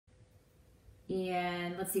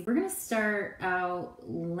And let's see, we're going to start out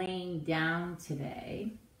laying down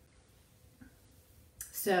today.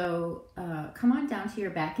 So come on down to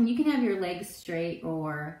your back, and you can have your legs straight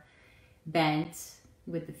or bent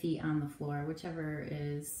with the feet on the floor, whichever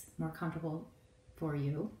is more comfortable for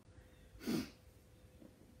you.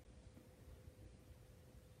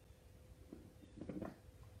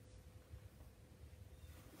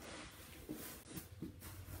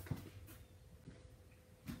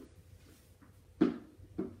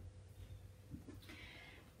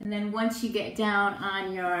 And then once you get down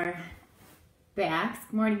on your backs,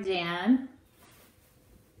 good morning, Dan.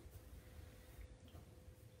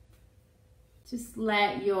 Just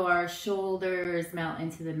let your shoulders melt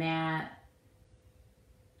into the mat.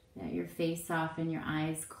 Let your face soften, your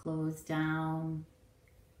eyes close down.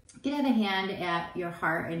 You can have a hand at your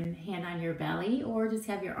heart and hand on your belly, or just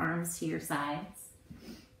have your arms to your sides.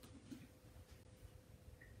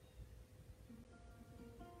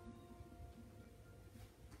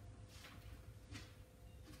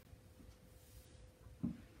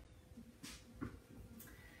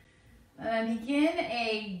 Begin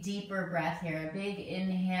a deeper breath here. A big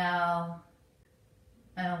inhale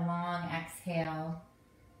and a long exhale.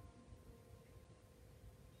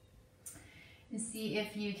 And see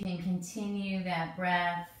if you can continue that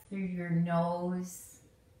breath through your nose.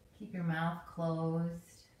 Keep your mouth closed.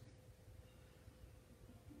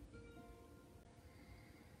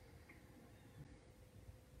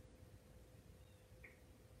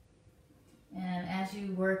 And as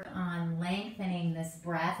you work on lengthening this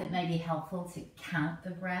breath, it might be helpful to count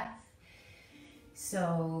the breath.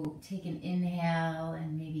 So take an inhale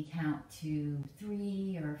and maybe count to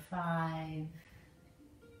 3 or 5.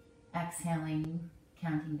 Exhaling,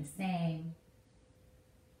 counting the same.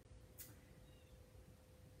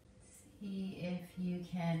 See if you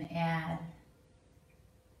can add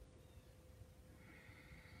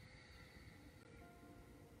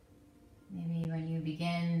maybe when you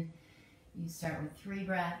begin, you start with 3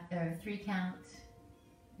 count,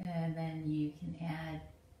 and then you can add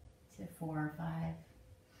to 4 or 5.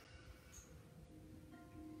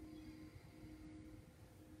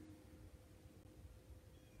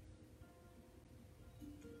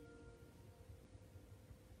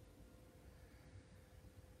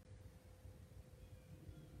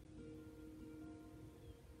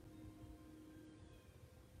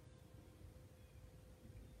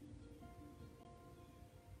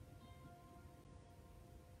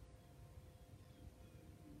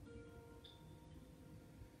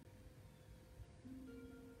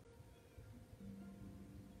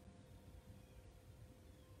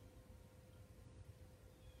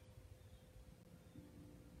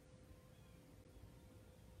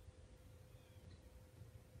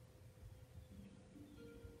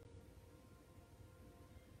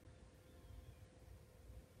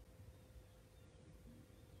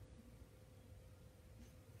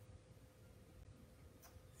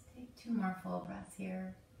 Take 2 more full breaths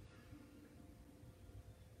here.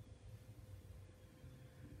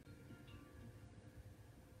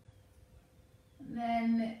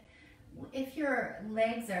 Then, if your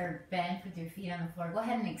legs are bent with your feet on the floor, go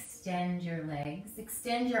ahead and extend your legs.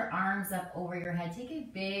 Extend your arms up over your head. Take a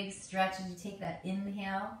big stretch as you take that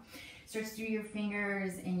inhale. Stretch through your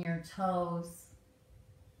fingers and your toes.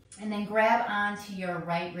 And then grab onto your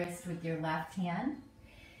right wrist with your left hand.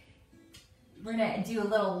 We're going to do a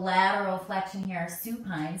little lateral flexion here,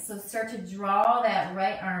 supine. So start to draw that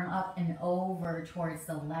right arm up and over towards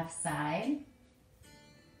the left side.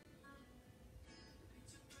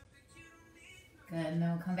 Good, and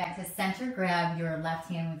then we'll come back to center. Grab your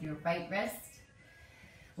left hand with your right wrist.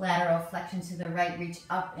 Lateral flexion to the right, reach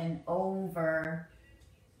up and over.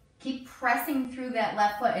 Keep pressing through that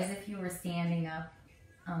left foot as if you were standing up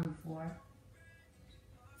on the floor.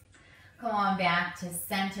 Come on back to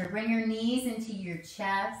center. Bring your knees into your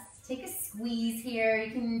chest. Take a squeeze here.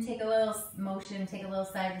 You can take a little motion, take a little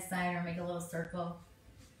side to side, or make a little circle.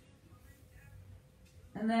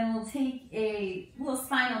 And then we'll take a little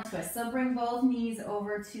spinal twist. So bring both knees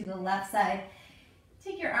over to the left side.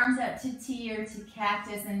 Take your arms out to T or to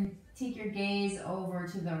cactus, and take your gaze over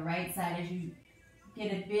to the right side as you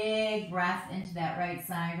get a big breath into that right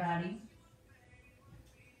side body.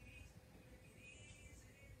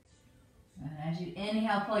 And as you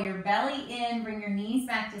inhale, pull your belly in, bring your knees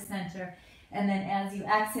back to center. And then as you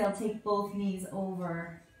exhale, take both knees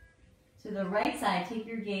over to the right side. Take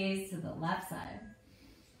your gaze to the left side.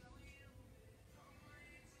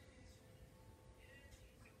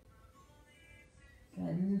 Good.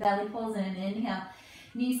 And belly pulls in. Inhale.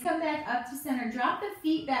 Knees come back up to center. Drop the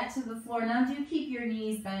feet back to the floor. Now do keep your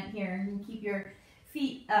knees bent here and keep your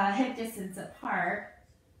feet hip distance apart.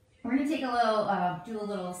 We're going to take a little, do a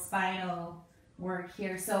little spinal work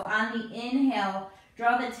here. So on the inhale,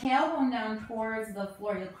 draw the tailbone down towards the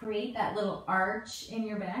floor. You'll create that little arch in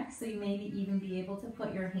your back, so you maybe even be able to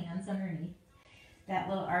put your hands underneath that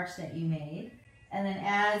little arch that you made. And then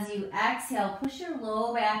as you exhale, push your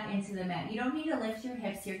low back into the mat. You don't need to lift your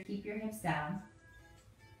hips here. Keep your hips down.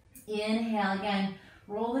 Inhale again.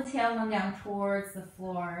 Roll the tailbone down towards the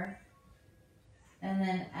floor. And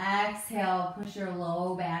then exhale, push your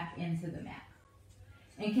low back into the mat.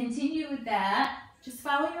 And continue with that. Just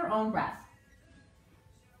follow your own breath.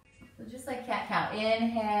 So just like cat-cow.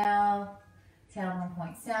 Inhale, tailbone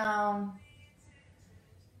points down.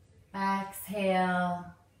 Exhale,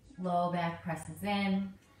 low back presses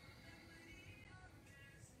in.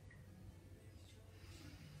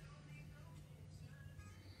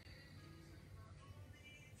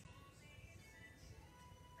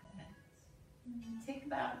 Take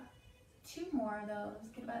about 2 more of those.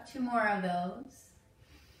 Get about 2 more of those.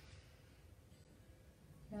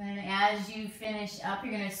 And then as you finish up,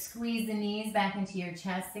 you're going to squeeze the knees back into your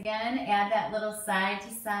chest again. Add that little side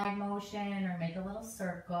to side motion or make a little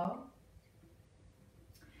circle.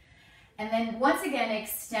 And then once again,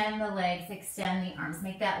 extend the legs, extend the arms.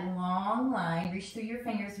 Make that long line. Reach through your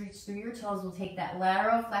fingers, reach through your toes. We'll take that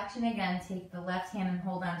lateral flexion again. Take the left hand and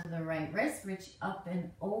hold on to the right wrist. Reach up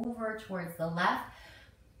and over towards the left.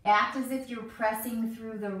 Act as if you're pressing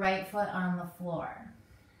through the right foot on the floor.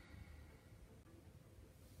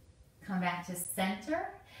 Come back to center.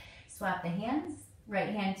 Swap the hands. Right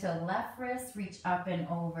hand to left wrist. Reach up and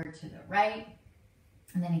over to the right.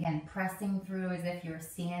 And then again, pressing through as if you're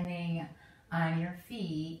standing on your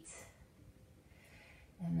feet.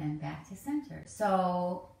 And then back to center.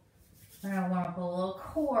 So we're going to warm up a little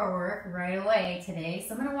core work right away today.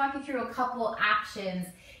 So I'm going to walk you through a couple options.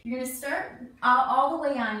 You're going to start all the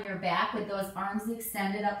way on your back with those arms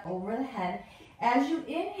extended up over the head. As you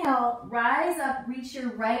inhale, rise up, reach your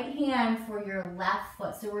right hand for your left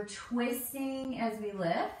foot. So we're twisting as we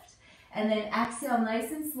lift. And then exhale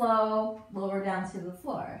nice and slow, lower down to the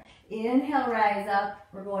floor. Inhale, rise up.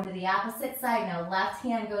 We're going to the opposite side now. Left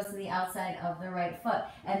hand goes to the outside of the right foot.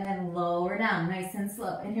 And then lower down, nice and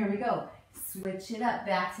slow. And here we go. Switch it up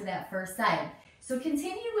back to that first side. So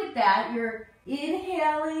continue with that. You're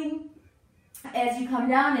inhaling as you come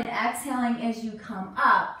down and exhaling as you come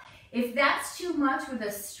up. If that's too much with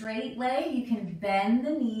a straight leg, you can bend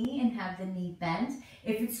the knee and have the knee bent.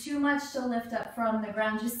 If it's too much to lift up from the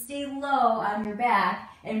ground, just stay low on your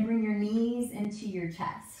back and bring your knees into your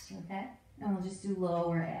chest, okay? And we'll just do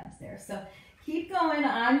lower abs there. So keep going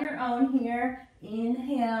on your own here.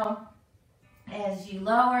 Inhale as you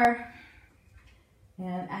lower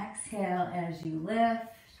and exhale as you lift.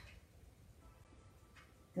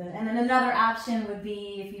 Good. And then another option would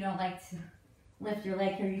be, if you don't like to lift your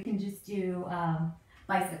leg here, you can just do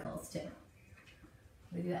bicycles too,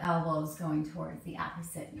 with the elbows going towards the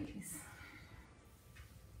opposite knees.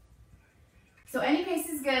 So any pace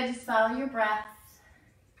is good, just follow your breath.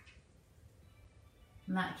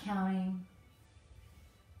 I'm not counting.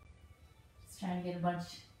 Just trying to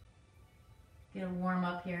get a warm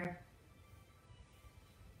up here.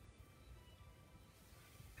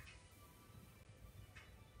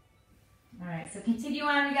 All right, so continue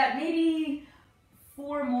on. We got maybe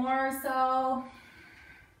 4 more or so.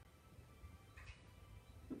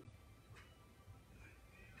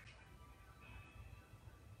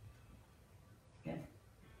 Good.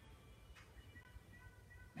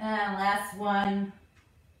 And last one.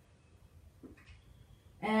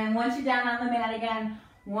 And once you're down on the mat again,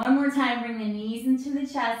 one more time, bring the knees into the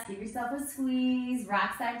chest. Give yourself a squeeze.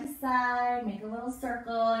 Rock side to side. Make a little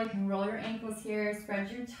circle. You can roll your ankles here.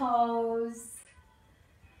 Spread your toes.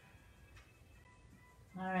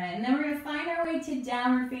 All right, and then we're going to find our way to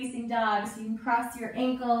downward facing dog. So you can cross your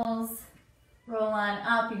ankles, roll on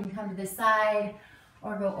up. You can come to the side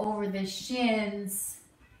or go over the shins.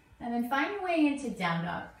 And then find your way into down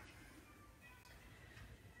dog.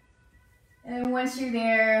 And then once you're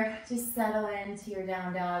there, just settle into your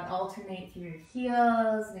down dog. Alternate through your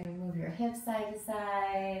heels. Maybe move your hips side to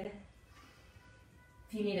side.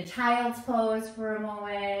 If you need a child's pose for a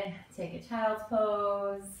moment, take a child's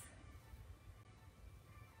pose.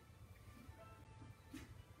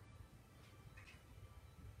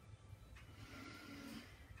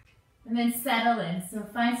 And then settle in. So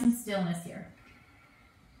find some stillness here.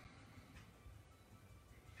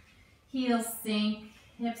 Heels sink.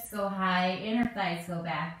 Hips go high, inner thighs go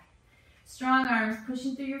back. Strong arms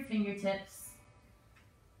pushing through your fingertips.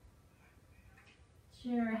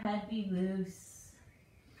 Let your head be loose.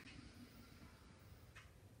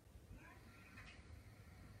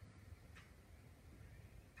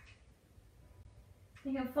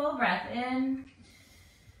 Take a full breath in.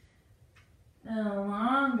 And a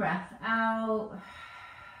long breath out.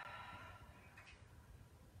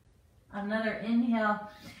 Another inhale.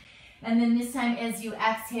 And then this time as you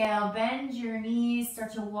exhale, bend your knees,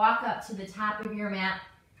 start to walk up to the top of your mat.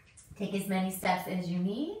 Take as many steps as you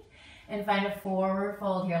need and find a forward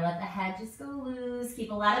fold here. Let the head just go loose.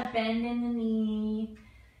 Keep a lot of bend in the knee.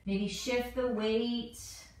 Maybe shift the weight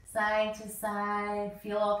side to side.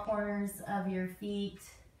 Feel all corners of your feet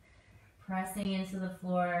pressing into the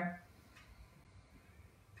floor.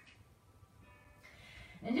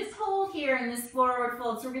 And just hold here in this forward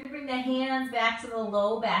fold. So we're going to bring the hands back to the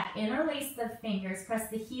low back. Interlace the fingers.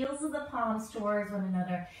 Press the heels of the palms towards one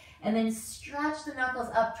another. And then stretch the knuckles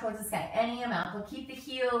up towards the sky. Any amount. We'll keep the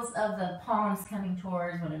heels of the palms coming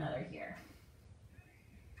towards one another here.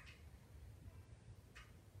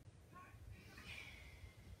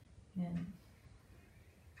 Good.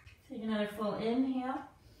 Take another full inhale.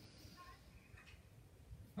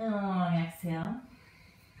 And a long exhale.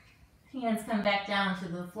 Hands come back down to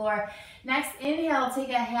the floor. Next, inhale, take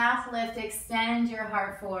a half lift, extend your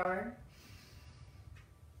heart forward.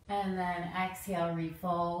 And then exhale,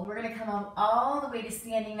 refold. We're gonna come up all the way to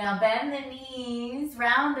standing now. Bend the knees,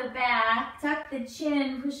 round the back, tuck the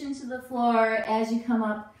chin, push into the floor. As you come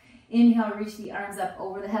up, inhale, reach the arms up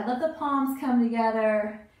over the head. Let the palms come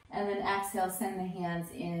together. And then exhale, send the hands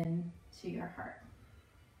in to your heart.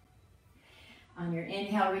 On your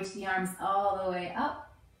inhale, reach the arms all the way up.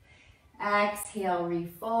 Exhale,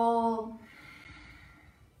 refold.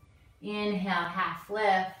 Inhale, half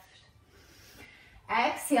lift.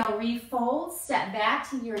 Exhale, refold. Step back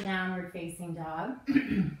to your downward facing dog.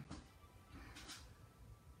 Good.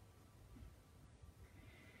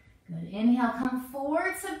 Inhale, come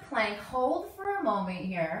forward to plank. Hold for a moment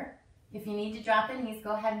here. If you need to drop the knees,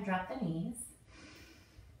 go ahead and drop the knees.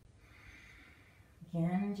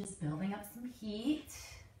 Again, just building up some heat.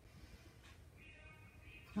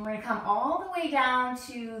 And we're going to come all the way down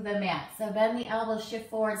to the mat. So bend the elbows, shift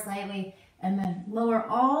forward slightly, and then lower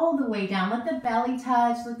all the way down. Let the belly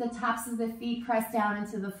touch, let the tops of the feet press down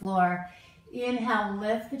into the floor. Inhale,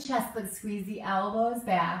 lift the chest, but squeeze the elbows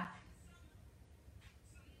back.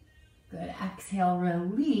 Good. Exhale,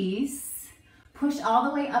 release. Push all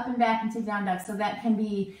the way up and back into down dog. So that can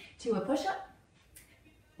be to a push-up,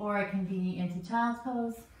 or it can be into child's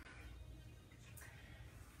pose.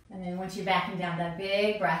 And then once you're backing down, that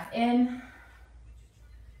big breath in.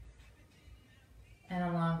 And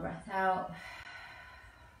a long breath out.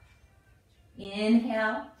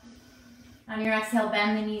 Inhale. On your exhale,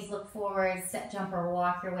 bend the knees, look forward, step, jump, or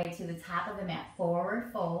walk your way to the top of the mat.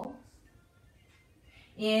 Forward fold.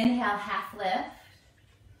 Inhale, half lift.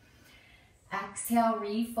 Exhale,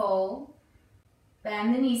 refold.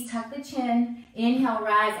 Bend the knees, tuck the chin. Inhale,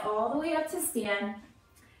 rise all the way up to stand.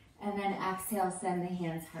 And then exhale, send the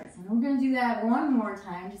hands hearts. And we're going to do that one more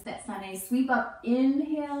time, just that Sunday. Sweep up,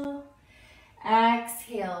 inhale.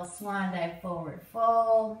 Exhale, swan dive, forward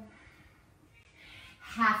fold.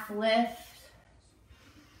 Half lift.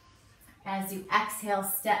 As you exhale,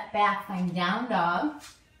 step back, find down dog.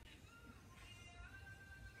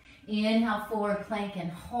 Inhale, forward plank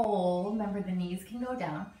and hold. Remember, the knees can go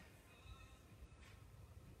down.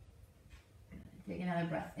 Take another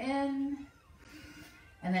breath in.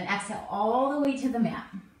 And then exhale all the way to the mat.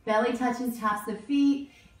 Belly touches, tops of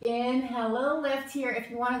feet. Inhale, a little lift here.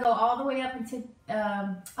 If you want to go all the way up into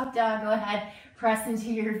up dog, go ahead. Press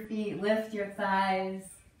into your feet, lift your thighs.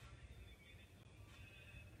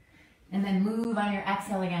 And then move on your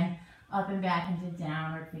exhale again, up and back into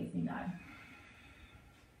downward facing dog.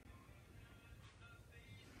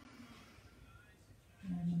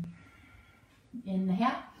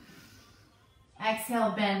 Inhale. Exhale,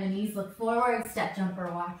 bend the knees, look forward, step, jump, or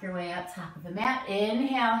walk your way up top of the mat.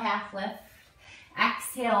 Inhale, half lift.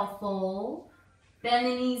 Exhale, fold. Bend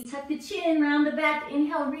the knees, tuck the chin, round the back.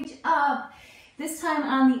 Inhale, reach up. This time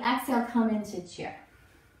on the exhale, come into chair.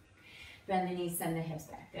 Bend the knees, send the hips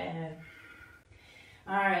back. Good.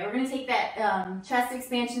 All right, we're going to take that chest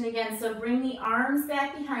expansion again. So bring the arms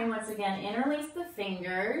back behind once again. Interlace the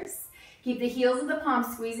fingers. Keep the heels of the palms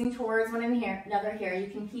squeezing towards one another here. You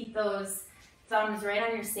can keep those thumbs right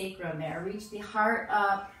on your sacrum there. Reach the heart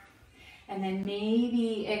up and then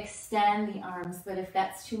maybe extend the arms, but if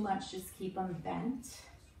that's too much, just keep them bent.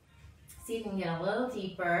 See if you can get a little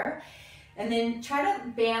deeper. And then try to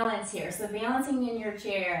balance here. So balancing in your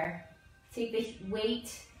chair, take the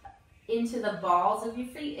weight into the balls of your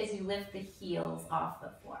feet as you lift the heels off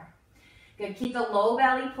the floor. Good, keep the low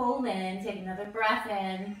belly pulled in. Take another breath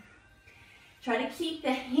in. Try to keep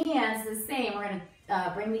the hands the same. We're going to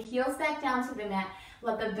bring the heels back down to the mat.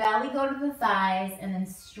 Let the belly go to the thighs and then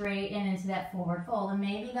straighten into that forward fold. And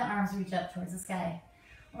maybe the arms reach up towards the sky,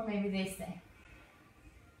 or maybe they stay.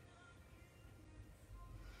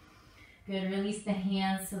 Good, release the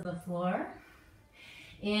hands to the floor.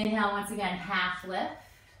 Inhale, once again, half lift.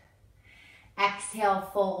 Exhale,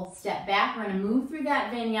 fold, step back. We're gonna move through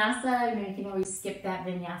that vinyasa. You can always skip that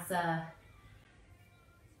vinyasa.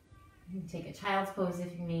 You can take a child's pose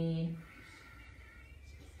if you need.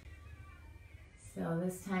 So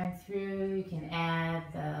this time through, you can add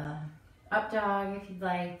the up dog if you'd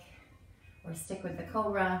like, or stick with the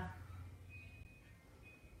cobra.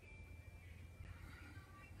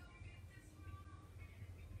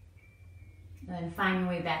 And then find your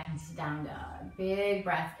way back into down dog. Big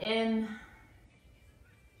breath in.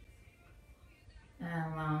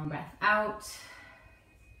 And long breath out.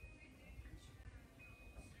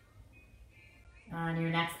 On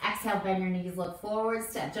your next exhale, bend your knees, look forward,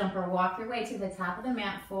 step, jump, or walk your way to the top of the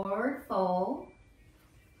mat, forward fold.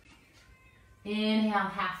 Inhale,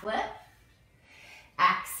 half lift.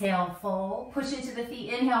 Exhale, fold. Push into the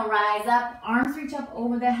feet, inhale, rise up, arms reach up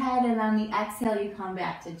over the head, and on the exhale, you come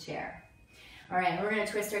back to chair. All right, we're gonna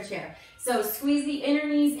twist our chair. So squeeze the inner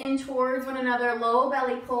knees in towards one another, low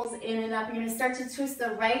belly pulls in and up. You're gonna start to twist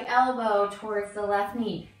the right elbow towards the left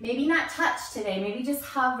knee. Maybe not touch today, maybe just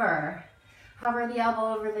hover. Hover the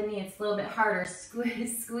elbow over the knee, it's a little bit harder.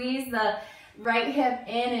 Squeeze the right hip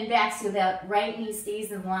in and back so that right knee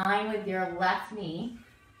stays in line with your left knee.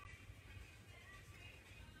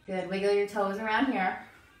 Good, wiggle your toes around here.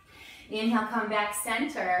 Inhale, come back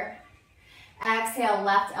center. Exhale,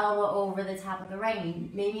 left elbow over the top of the right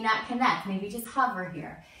knee. Maybe not connect, maybe just hover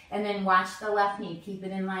here. And then watch the left knee, keep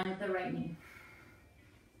it in line with the right knee.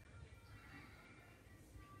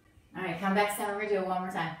 All right, come back center, we're gonna do it one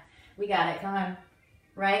more time. We got it, come on.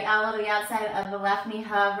 Right elbow to the outside of the left knee,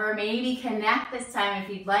 hover. Maybe connect this time if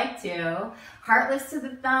you'd like to. Heart lifts to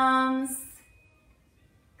the thumbs.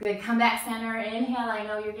 Good, come back center, inhale, I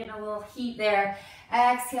know you're getting a little heat there.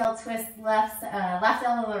 Exhale, twist left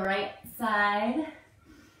elbow to the right side.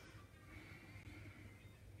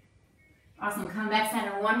 Awesome, come back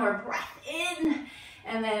center, one more breath in,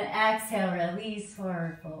 and then exhale, release,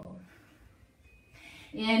 forward fold.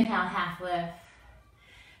 Inhale, half lift.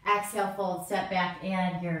 Exhale, fold, step back,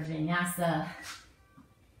 and your vinyasa.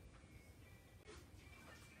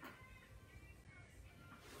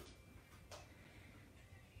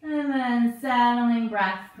 And then settling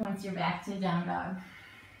breath once you're back to down dog.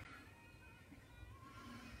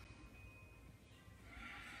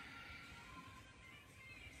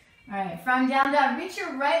 All right, from down dog, reach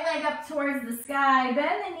your right leg up towards the sky.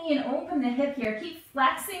 Bend the knee and open the hip here. Keep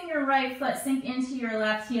flexing your right foot, sink into your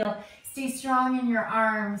left heel. Stay strong in your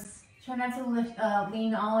arms. Try not to lift,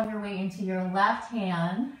 lean all of your weight into your left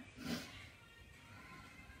hand.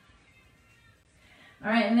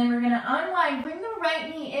 All right, and then we're gonna unwind. Bring the right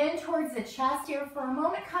knee in towards the chest here for a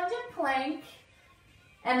moment. Come to plank,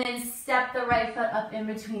 and then step the right foot up in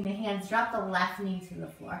between the hands. Drop the left knee to the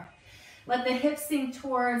floor. Let the hips sink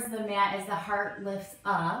towards the mat as the heart lifts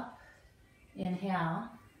up. Inhale.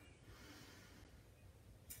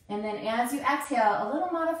 And then as you exhale, a little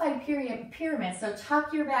modified pyramid. So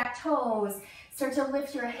tuck your back toes. Start to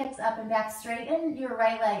lift your hips up and back. Straighten your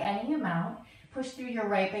right leg any amount. Push through your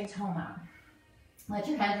right big toe mound. Let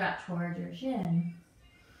your head drop towards your chin.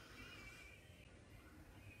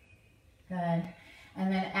 Good. And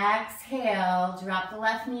then exhale, drop the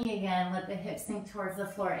left knee again. Let the hips sink towards the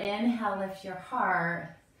floor. Inhale, lift your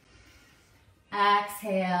heart.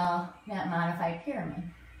 Exhale, that modified pyramid.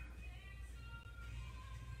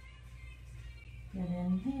 Good,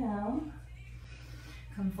 inhale.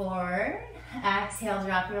 Come forward. Exhale,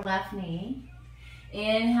 drop your left knee.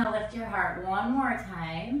 Inhale, lift your heart. One more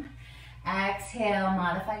time. Exhale,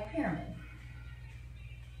 modified pyramid.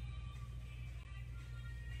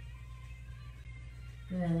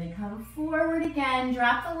 Good, come forward again.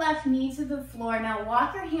 Drop the left knee to the floor. Now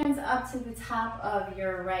walk your hands up to the top of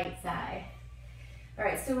your right side. All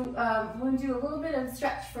right, so we're going to do a little bit of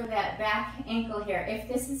stretch for that back ankle here. If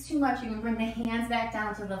this is too much, you can bring the hands back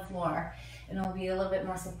down to the floor and it'll be a little bit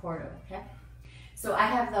more supportive, okay? So I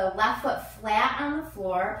have the left foot flat on the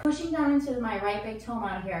floor, pushing down into my right big toe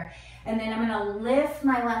mound here. And then I'm gonna lift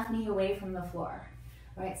my left knee away from the floor.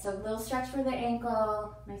 All right, so a little stretch for the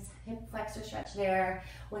ankle, nice hip flexor stretch there.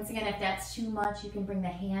 Once again, if that's too much, you can bring the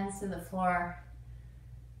hands to the floor.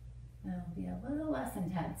 It'll be a little less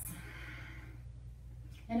intense.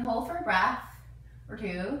 And hold for a breath or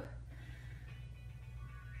two.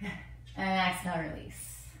 And exhale,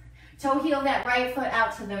 release. Toe heel that right foot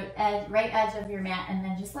out to the right edge of your mat, and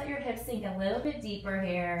then just let your hips sink a little bit deeper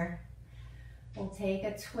here. We'll take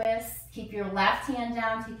a twist. Keep your left hand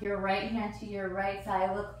down. Take your right hand to your right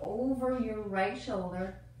thigh. Look over your right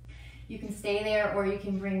shoulder. You can stay there, or you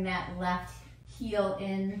can bring that left heel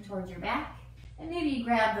in towards your back. And maybe you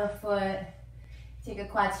grab the foot, take a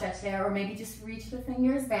quad stretch there, or maybe just reach the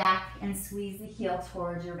fingers back and squeeze the heel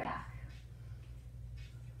towards your back.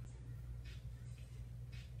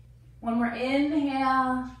 One more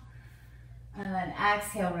inhale, and then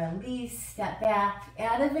exhale, release, step back,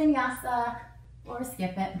 add a vinyasa, or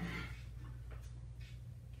skip it.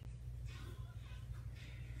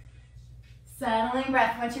 Settling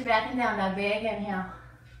breath, once you're back and down, now big inhale.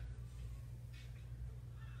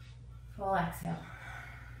 Full exhale.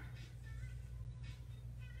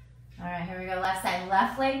 All right, here we go, left side.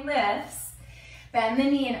 Left leg lifts. Bend the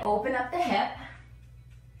knee and open up the hip.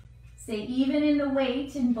 Stay even in the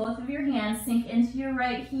weight in both of your hands. Sink into your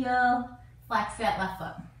right heel. Flex that left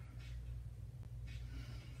foot.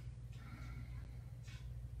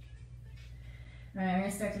 All right, we're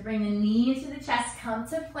gonna start to bring the knee into the chest. Come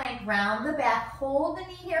to plank, round the back. Hold the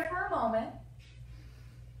knee here for a moment.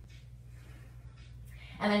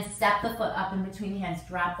 And then step the foot up in between the hands.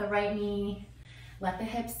 Drop the right knee. Let the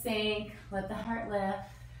hips sink. Let the heart lift.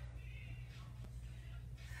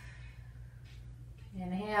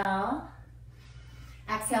 Inhale.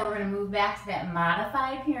 Exhale, we're going to move back to that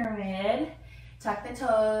modified pyramid. Tuck the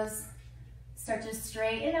toes. Start to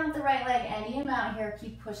straighten out the right leg any amount here.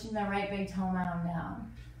 Keep pushing the right big toe mound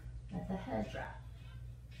down. Let the head drop.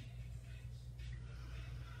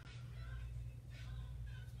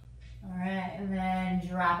 All right, and then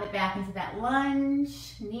drop it back into that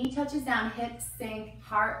lunge. Knee touches down, hips sink,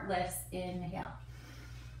 heart lifts. Inhale.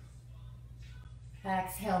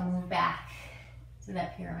 Exhale, move back to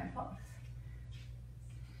that pyramid pose.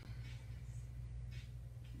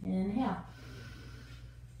 Inhale.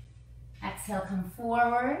 Exhale, come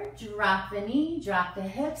forward, drop the knee, drop the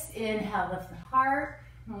hips. Inhale, lift the heart.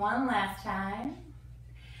 One last time.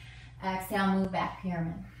 Exhale, move back,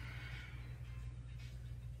 pyramid.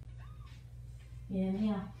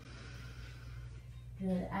 Inhale.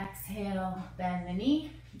 Good. Exhale, bend the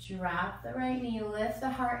knee, drop the right knee, lift the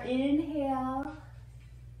heart. Inhale.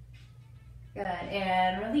 Good.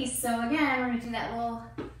 And release. So again, we're going to do that little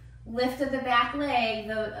lift of the back leg.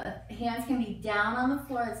 The hands can be down on the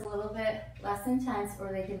floor. It's a little bit less intense,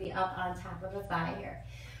 or they can be up on top of the thigh here.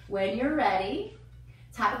 When you're ready,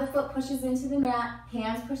 top of the foot pushes into the mat,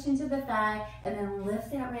 hands push into the thigh, and then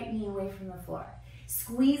lift that right knee away from the floor.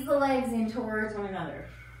 Squeeze the legs in towards one another.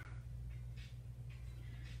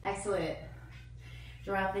 Excellent.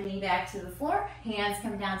 Drop the knee back to the floor. Hands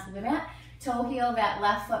come down to the mat. Toe heel that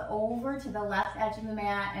left foot over to the left edge of the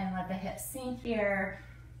mat, and let the hips sink here.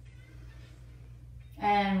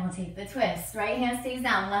 And we'll take the twist. Right hand stays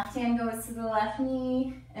down. Left hand goes to the left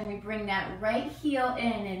knee, and we bring that right heel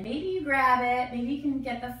in. And maybe you grab it. Maybe you can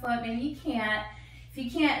get the foot. Maybe you can't. If you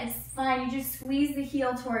can't, it's fine. You just squeeze the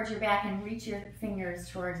heel towards your back and reach your fingers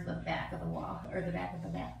towards the back of the wall, or the back of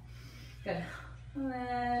the mat. Good. And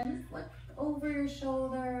then look over your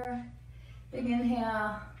shoulder. Big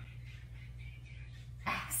inhale.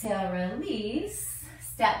 Exhale, release.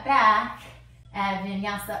 Step back. Add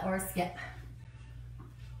vinyasa or skip.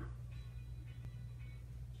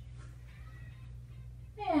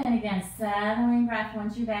 And again, settling breath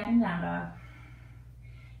once you're back in down dog.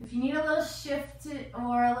 If you need a little shift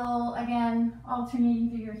or a little, again, alternating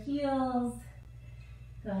through your heels,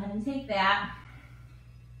 go ahead and take that.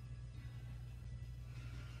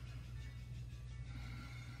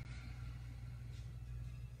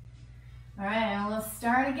 All right, and we'll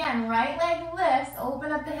start again. Right leg lifts,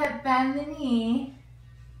 open up the hip, bend the knee.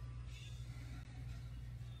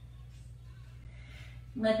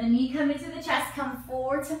 Let the knee come into the chest, come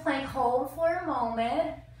forward to plank, hold for a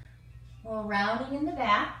moment. A little rounding in the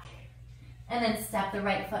back, and then step the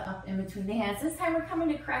right foot up in between the hands. This time we're coming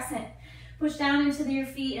to crescent. Push down into your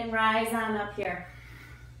feet and rise on up here.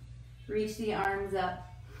 Reach the arms up.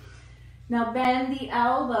 Now bend the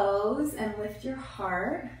elbows and lift your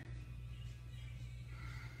heart.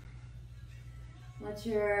 Let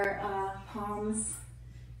your palms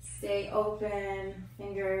stay open,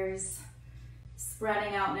 fingers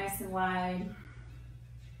spreading out nice and wide.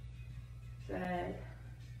 Good.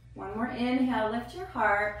 One more inhale, lift your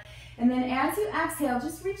heart. And then as you exhale,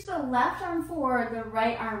 just reach the left arm forward, the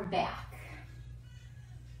right arm back.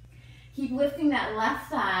 Keep lifting that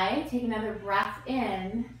left thigh. Take another breath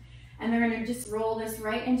in. And they're going to just roll this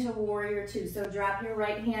right into warrior two. So drop your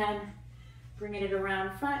right hand, bring it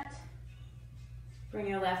around front. Bring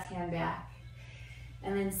your left hand back.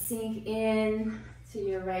 And then sink in to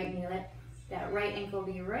your right knee. Let that right ankle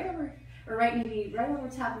be right over, or right knee be right over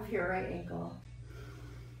top of your right ankle.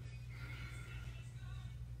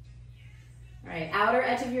 All right, outer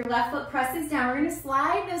edge of your left foot presses down. We're gonna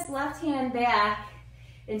slide this left hand back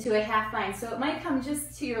into a half bind. So it might come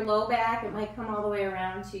just to your low back. It might come all the way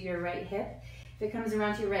around to your right hip. If it comes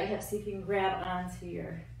around to your right hip, see if you can grab onto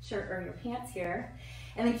your shirt or your pants here.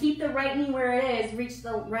 And then keep the right knee where it is. Reach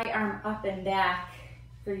the right arm up and back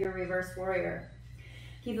for your reverse warrior.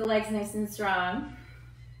 Keep the legs nice and strong.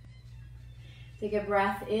 Take a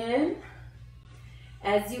breath in.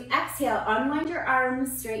 As you exhale, unwind your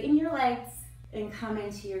arms, straighten your legs, and come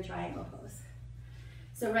into your triangle pose.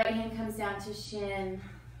 So right hand comes down to shin.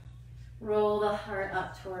 Roll the heart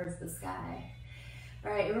up towards the sky.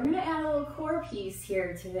 All right, we're gonna add a little core piece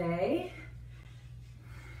here today.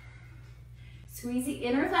 Squeeze the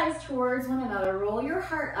inner thighs towards one another. Roll your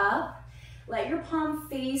heart up. Let your palm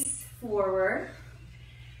face forward.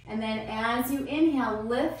 And then as you inhale,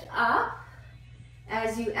 lift up.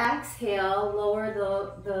 As you exhale, lower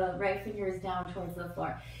the right fingers down towards the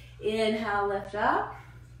floor. Inhale, lift up.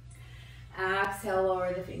 Exhale,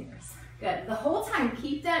 lower the fingers. Good. The whole time,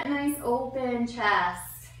 keep that nice open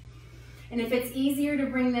chest. And if it's easier to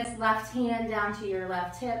bring this left hand down to your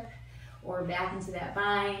left hip or back into that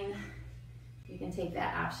bind, you can take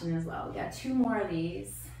that option as well. We got 2 more of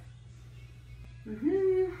these.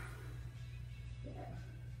 Good.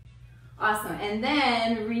 Awesome. And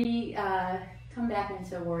then come back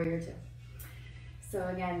into warrior 2. So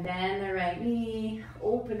again, bend the right knee,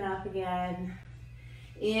 open up again.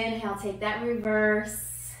 Inhale, take that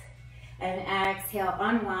reverse, and exhale,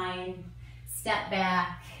 unwind, step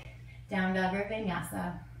back, down dog or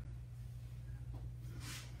vinyasa.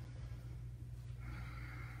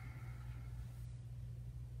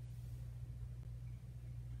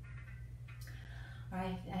 All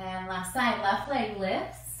right, and last side, left leg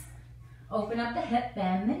lifts. Open up the hip,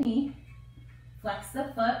 bend the knee, flex the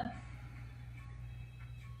foot.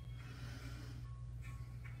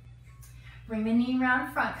 Bring the knee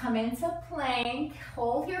around front, come into plank,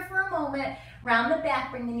 hold here for a moment, round the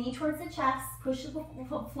back, bring the knee towards the chest, push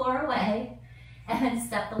the floor away, and then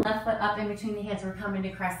step the left foot up in between the hands. We're coming to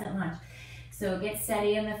crescent lunge. So get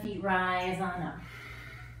steady and the feet rise on up.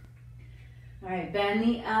 All right, bend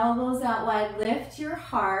the elbows out wide, lift your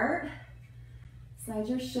heart, slide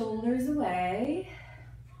your shoulders away.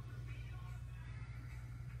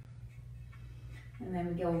 And then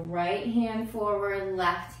we go right hand forward,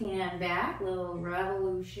 left hand back, little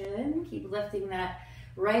revolution. Keep lifting that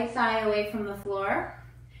right thigh away from the floor.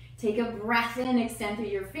 Take a breath in, extend through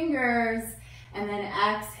your fingers, and then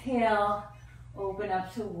exhale, open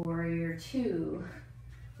up to warrior 2.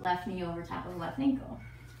 Left knee over top of left ankle.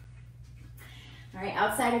 All right,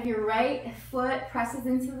 outside of your right foot presses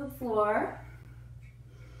into the floor.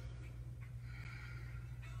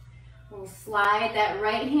 We'll slide that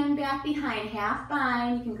right hand back behind, half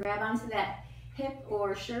bind. You can grab onto that hip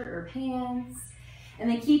or shirt or pants. And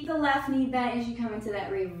then keep the left knee bent as you come into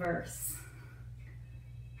that reverse.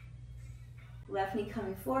 Left knee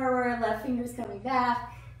coming forward, left fingers coming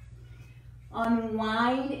back.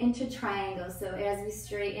 Unwind into triangle. So as we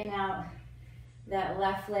straighten out that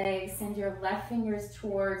left leg, send your left fingers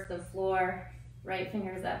towards the floor, right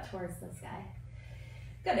fingers up towards the sky.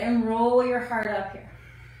 Good, and roll your heart up here.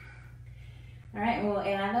 All right, and we'll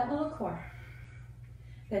add that little core.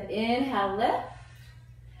 Good, inhale, lift.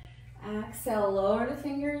 Exhale, lower the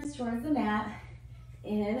fingers towards the mat.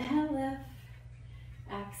 Inhale, lift.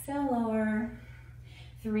 Exhale, lower.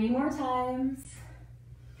 3 more times.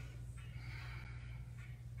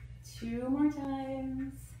 2 more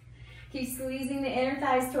times. Keep squeezing the inner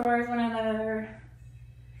thighs towards one another.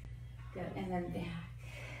 Good, and then back.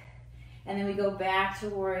 And then we go back to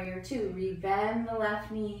warrior 2. Rebend the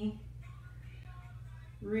left knee.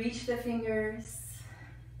 Reach the fingers.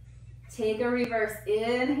 Take a reverse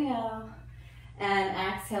inhale. And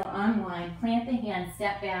exhale, unwind. Plant the hands,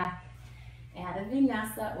 step back. Add a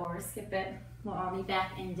vinyasa or skip it. We'll all be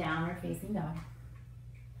back in downward facing dog.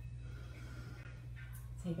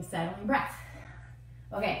 Take a settling breath.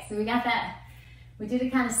 Okay, so we got that. We did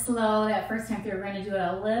it kind of slow that first time through. We're going to do it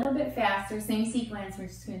a little bit faster. Same sequence. We're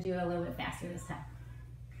just going to do it a little bit faster this time.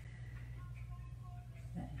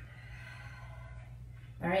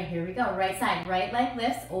 All right, here we go. Right side, right leg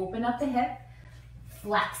lifts. Open up the hip.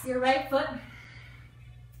 Flex your right foot.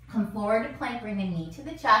 Come forward to plank. Bring the knee to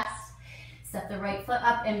the chest. Step the right foot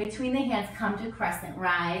up in between the hands. Come to crescent.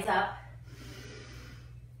 Rise up.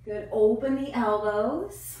 Good. Open the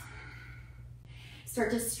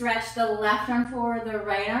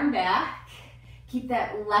Keep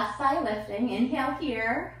that left thigh lifting. Inhale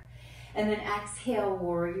here. And then exhale,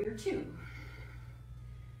 warrior two.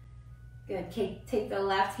 Good. Take the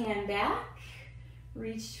left hand back.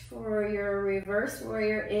 Reach for your reverse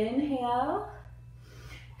warrior. Inhale.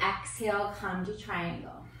 Exhale, come to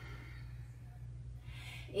triangle.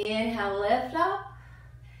 Inhale, lift up.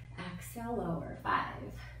 Exhale, lower. 5,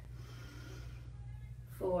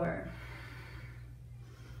 4,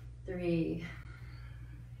 3,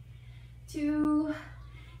 2.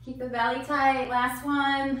 Keep the belly tight. Last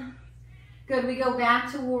one. Good. We go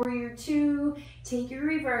back to warrior two. Take your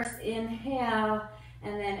reverse. Inhale.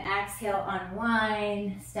 And then exhale,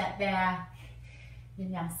 unwind. Step back.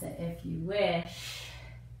 Vinyasa if you wish.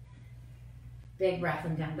 Big breath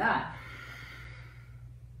and down dog.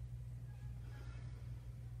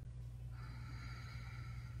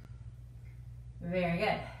 Very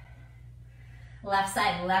good. Left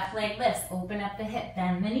side, left leg lifts. Open up the hip,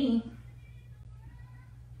 bend the knee.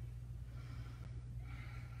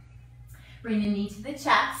 Bring the knee to the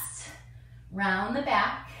chest. Round the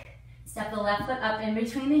back. Step the left foot up in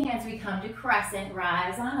between the hands. We come to crescent.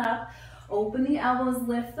 Rise on up. Open the elbows,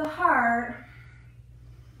 lift the heart.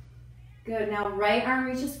 Good. Now right arm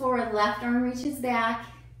reaches forward, left arm reaches back.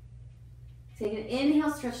 Take an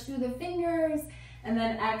inhale, stretch through the fingers, and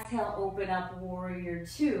then exhale, open up, warrior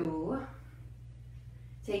two.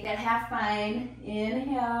 Take that half bind.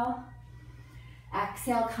 Inhale.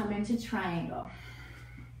 Exhale, come into triangle.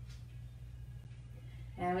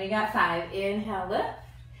 And we got 5. Inhale, lift.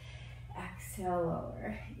 Exhale,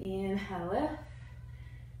 lower. Inhale, lift.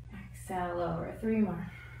 Exhale, lower. 3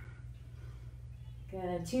 more.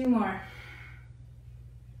 Good. 2 more.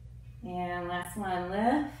 And last one,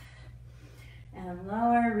 lift. And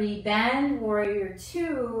lower. Rebend. Warrior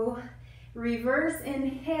two. Reverse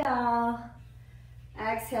inhale.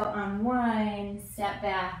 Exhale, unwind. Step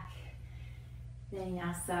back.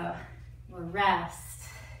 Vinyasa or rest.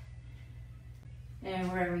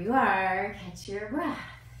 And wherever you are, catch your breath.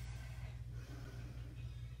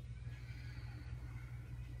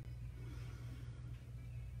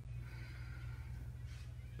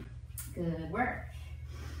 Good work.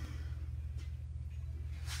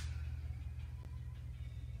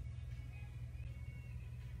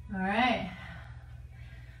 All right.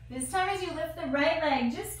 This time as you lift the right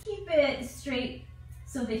leg, just keep it straight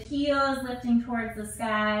so the heel is lifting towards the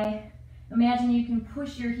sky. Imagine you can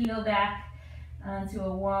push your heel back onto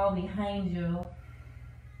a wall behind you.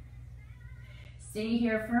 Stay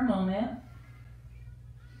here for a moment.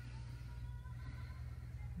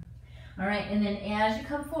 All right, and then as you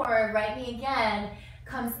come forward, right knee again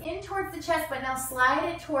comes in towards the chest, but now slide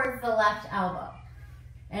it towards the left elbow.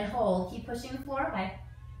 And hold, keep pushing the floor away.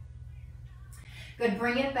 Good,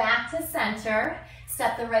 bring it back to center.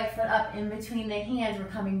 Step the right foot up in between the hands. We're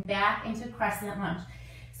coming back into crescent lunge.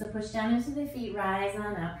 So push down into the feet, rise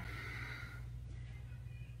on up.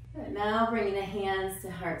 Good, now bringing the hands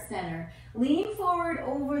to heart center. Lean forward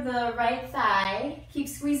over the right thigh. Keep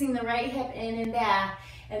squeezing the right hip in and back.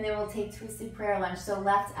 And then we'll take twisted prayer lunge. So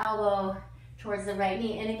left elbow towards the right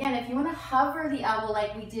knee. And again, if you want to hover the elbow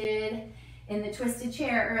like we did in the twisted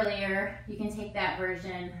chair earlier, you can take that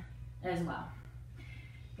version as well.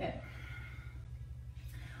 Good.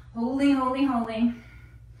 Holding, holding, holding.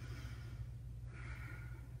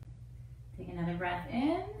 Take another breath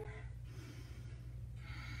in.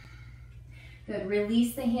 Good.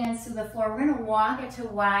 Release the hands to the floor. We're going to walk it to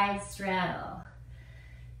wide straddle.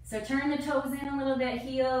 So turn the toes in a little bit,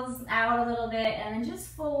 heels out a little bit, and then just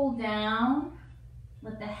fold down.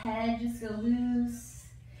 Let the head just go loose.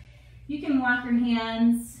 You can walk your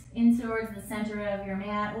hands in towards the center of your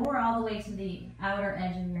mat or all the way to the outer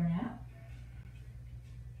edge of your mat.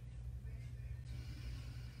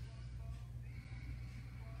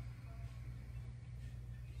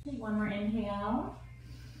 Take one more inhale.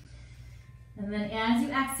 And then as you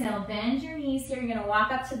exhale, bend your knees here. You're going to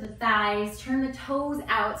walk up to the thighs, turn the toes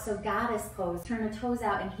out, so goddess pose. Turn the toes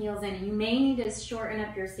out and heels in. You may need to shorten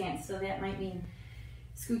up your stance, so that might mean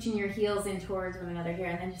scooching your heels in towards one another here,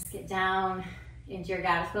 and then just get down into your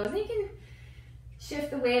goddess pose. And you can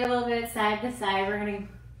shift the weight a little bit side to side. We're going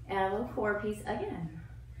to add a little core piece again.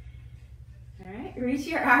 All right, reach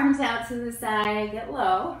your arms out to the side, get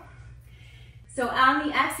low. So on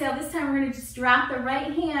the exhale, this time we're going to just drop the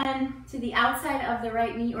right hand to the outside of the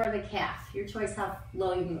right knee or the calf. Your choice how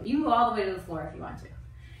low you can go. You can go all the way to the floor if you want to.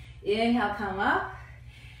 Inhale, come up.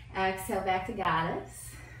 Exhale, back to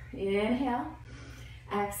goddess. Inhale.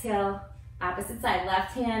 Exhale, opposite side.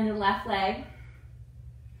 Left hand to left leg.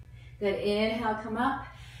 Good. Inhale, come up.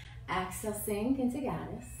 Exhale, sink into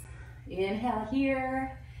goddess. Inhale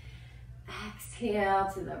here. Exhale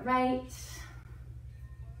to the right.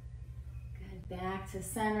 Back to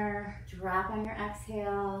center. Drop on your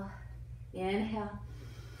exhale. Inhale.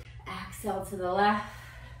 Exhale to the left.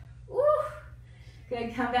 Woo.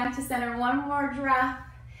 Good. Come back to center. One more drop.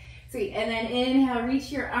 Sweet. And then inhale.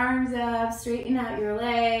 Reach your arms up. Straighten out your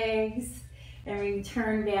legs. And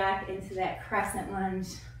return back into that crescent lunge,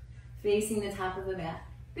 facing the top of the mat.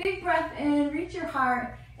 Big breath in. Reach your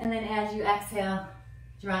heart. And then as you exhale,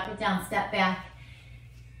 drop it down. Step back.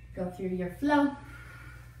 Go through your flow.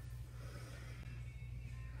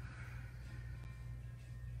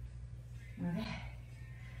 Okay.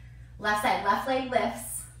 Left side, left leg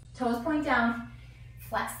lifts, toes point down,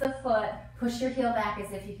 flex the foot, push your heel back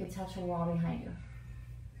as if you could touch a wall behind you.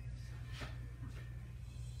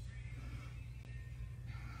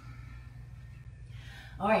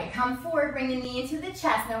 All right, come forward, bring the knee into the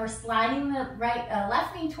chest. Now we're sliding the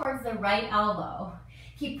left knee towards the right elbow.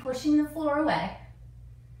 Keep pushing the floor away.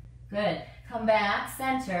 Good. Come back,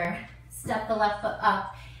 center, step the left foot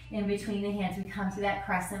up in between the hands. We come to that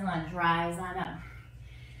crescent lunge, rise on up.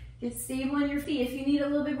 Get stable on your feet. If you need a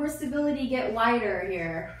little bit more stability, get wider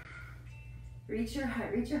here. Reach your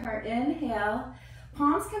heart, inhale.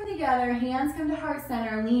 Palms come together, hands come to heart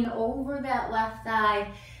center, lean over that left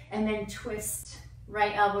thigh, and then twist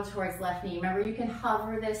right elbow towards left knee. Remember, you can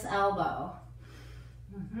hover this elbow.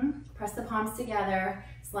 Press the palms together,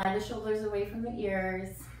 slide the shoulders away from the ears.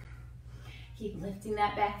 Keep lifting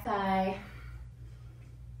that back thigh.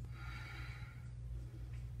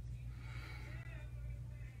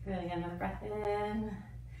 Good, again, another breath in.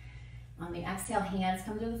 On the exhale, hands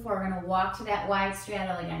come to the floor. We're gonna walk to that wide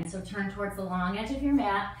straddle again. So turn towards the long edge of your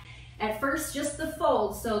mat. At first, just the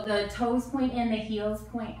fold, so the toes point in, the heels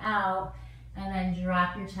point out, and then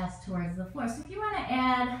drop your chest towards the floor. So if you wanna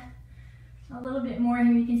add a little bit more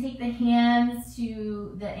here, you can take the hands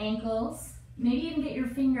to the ankles, maybe even get your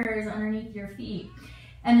fingers underneath your feet,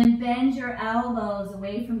 and then bend your elbows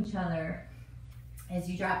away from each other as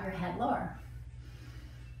you drop your head lower.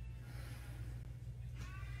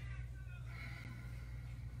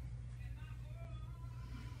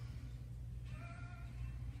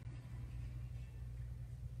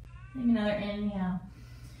 Take another inhale.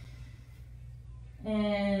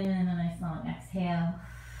 And a nice long exhale.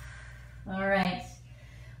 All right.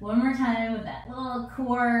 One more time with that little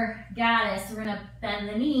core goddess. We're gonna bend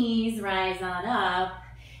the knees, rise on up.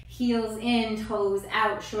 Heels in, toes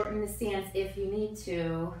out. Shorten the stance if you need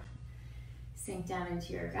to. Sink down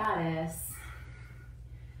into your goddess.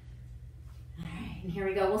 All right, and here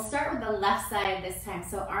we go. We'll start with the left side this time.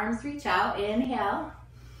 So arms reach out, inhale.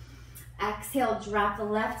 Exhale, drop the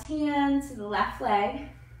left hand to the left leg.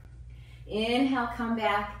 Inhale, come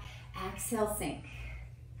back. Exhale, sink.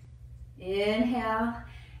 Inhale,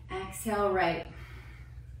 exhale, right.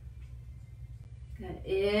 Good.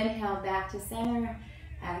 Inhale, back to center.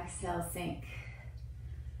 Exhale, sink.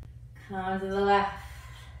 Come to the left.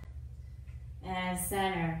 And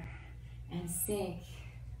center. And sink.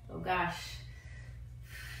 Oh gosh.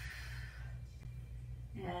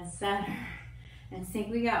 And center. And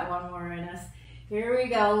sink. We got one more in us. Here we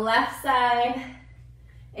go. Left side.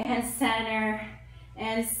 And center.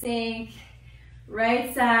 And sink.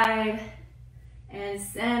 Right side. And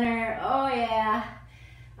center. Oh yeah.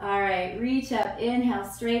 All right. Reach up. Inhale.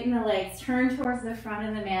 Straighten the legs. Turn towards the front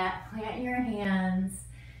of the mat. Plant your hands.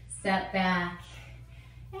 Step back.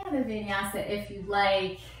 And a vinyasa if you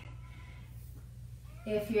like.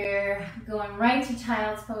 If you're going right to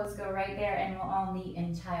child's pose, go right there, and we'll all meet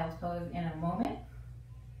in child's pose in a moment.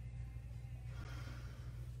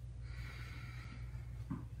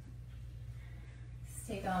 Just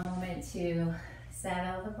take a moment to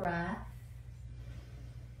settle the breath.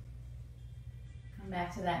 Come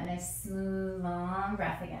back to that nice, smooth, long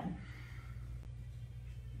breath again.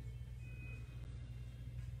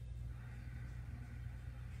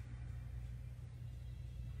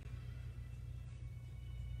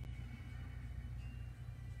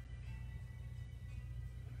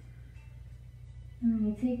 And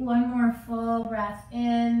you take one more full breath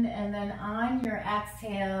in, and then on your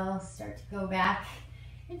exhale, start to go back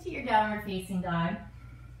into your downward facing dog.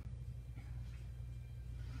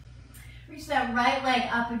 Reach that right leg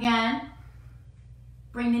up again.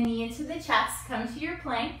 Bring the knee into the chest, come to your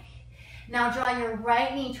plank. Now draw your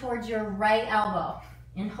right knee towards your right elbow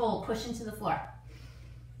and hold, push into the floor.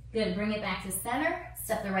 Good, bring it back to center,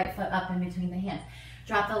 step the right foot up in between the hands.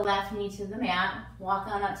 Drop the left knee to the mat, walk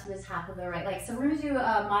on up to the top of the right leg. So we're gonna do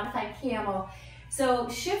a modified camel. So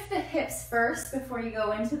shift the hips first before you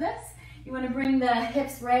go into this. You wanna bring the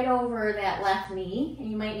hips right over that left knee, and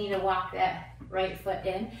you might need to walk that right foot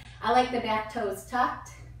in. I like the back toes tucked.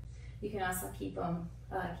 You can also keep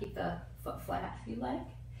the foot flat if you like.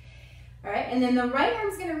 All right, and then the right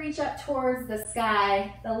arm's gonna reach up towards the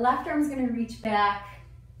sky. The left arm's gonna reach back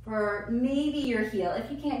for maybe your heel.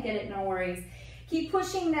 If you can't get it, no worries. Keep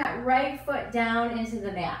pushing that right foot down into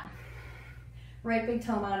the mat. Right big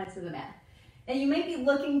toe out into the mat. And you might be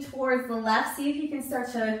looking towards the left. See if you can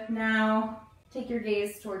start to now take your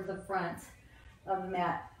gaze towards the front of the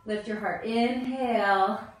mat. Lift your heart.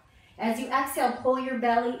 Inhale. As you exhale, pull your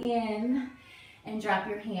belly in and drop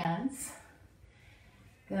your hands.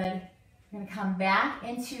 Good. You're going to come back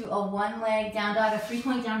into a one leg down dog, a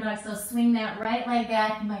 3-point down dog. So swing that right leg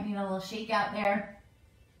back. You might need a little shake out there.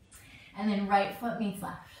 And then right foot meets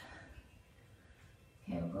left.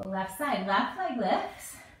 Okay, we'll go left side. Left leg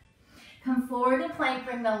lifts. Come forward to plank.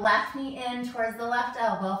 Bring the left knee in towards the left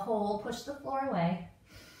elbow. Hold, push the floor away.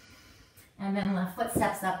 And then left foot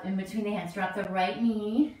steps up in between the hands. Drop the right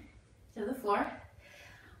knee to the floor.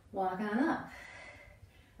 Walk on up.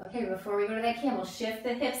 Okay, before we go to that camel, shift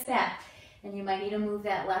the hips back. And you might need to move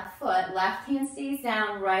that left foot. Left hand stays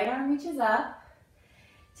down, right arm reaches up.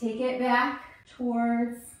 Take it back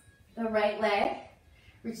towards the right leg.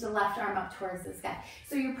 Reach the left arm up towards the sky.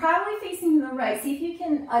 So you're probably facing the right. See if you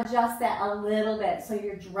can adjust that a little bit. So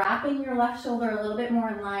you're dropping your left shoulder a little bit more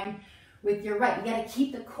in line with your right. You gotta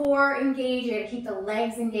keep the core engaged. You gotta keep the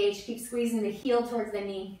legs engaged. Keep squeezing the heel towards the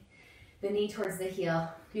knee towards the heel.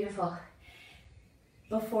 Beautiful.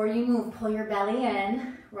 Before you move, pull your belly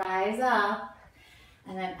in, rise up,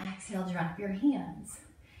 and then exhale, drop your hands.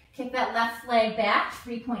 Kick that left leg back,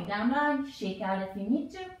 3-point down dog. Shake out if you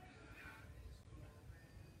need to.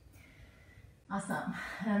 Awesome.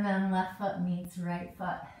 And then left foot meets right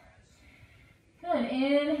foot. Good.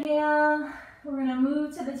 Inhale. We're going to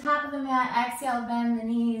move to the top of the mat. Exhale, bend the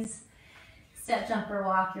knees. Step, jump, or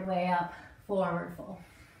walk your way up. Forward fold.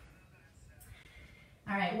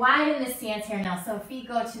 All right, widen the stance here now. So feet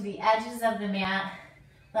go to the edges of the mat.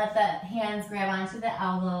 Let the hands grab onto the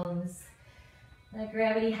elbows. Let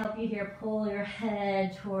gravity help you here. Pull your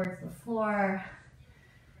head towards the floor.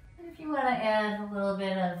 And if you want to add a little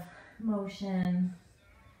bit of motion,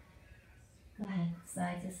 go ahead,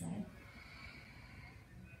 side to side.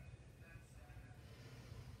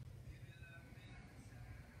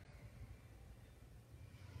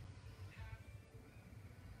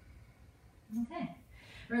 Okay.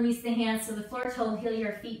 Release the hands to the floor, toe, heel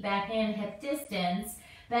your feet back in, hip distance.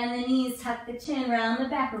 Bend the knees, tuck the chin, round the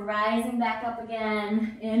back, rising back up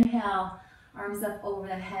again. Inhale, arms up over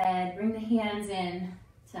the head. Bring the hands in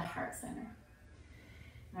to heart center.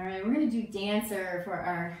 All right, we're gonna do dancer for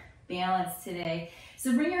our balance today.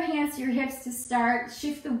 So bring your hands to your hips to start.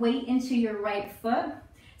 Shift the weight into your right foot.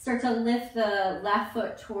 Start to lift the left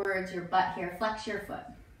foot towards your butt here. Flex your foot.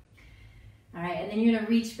 All right, and then you're gonna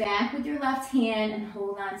reach back with your left hand and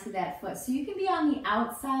hold on to that foot. So you can be on the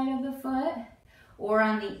outside of the foot or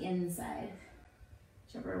on the inside,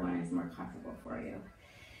 whichever one is more comfortable for you.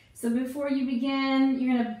 So before you begin,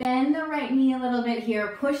 you're gonna bend the right knee a little bit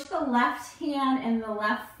here. Push the left hand and the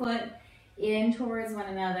left foot in towards one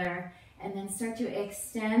another, and then start to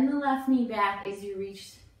extend the left knee back as you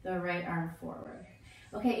reach the right arm forward.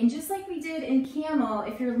 Okay, and just like we did in camel,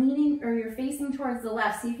 if you're leaning or you're facing towards the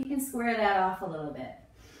left, see if you can square that off a little bit.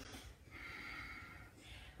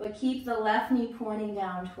 But keep the left knee pointing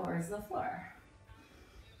down towards the floor.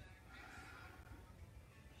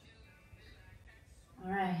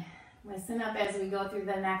 All right, listen up as we go through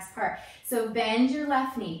the next part. So bend your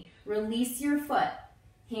left knee, release your foot,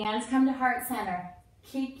 hands come to heart center,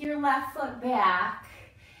 kick your left foot back,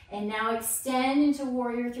 and now extend into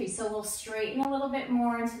warrior 3. So we'll straighten a little bit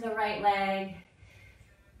more into the right leg.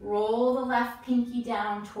 Roll the left pinky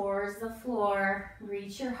down towards the floor.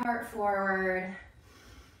 Reach your heart forward.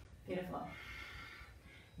 Beautiful.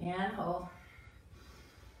 And hold.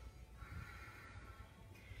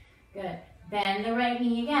 Good. Bend the right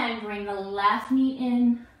knee again. Bring the left knee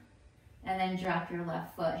in. And then drop your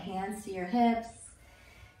left foot. Hands to your hips.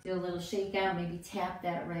 Do a little shake out. Maybe tap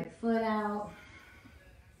that right foot out.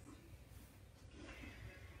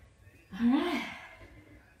 All right.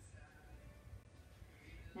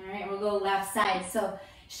 All right, we'll go left side. So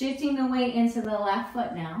shifting the weight into the left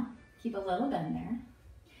foot now. Keep a little bend there.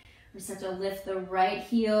 We start to lift the right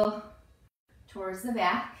heel towards the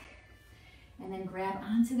back. And then grab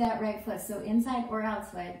onto that right foot. So inside or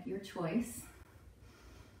outside, your choice.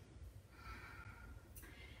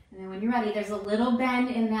 And then when you're ready, there's a little bend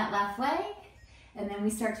in that left leg. And then we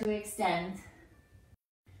start to extend.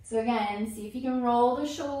 So again, see if you can roll the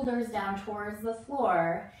shoulders down towards the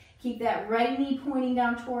floor. Keep that right knee pointing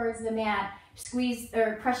down towards the mat. Squeeze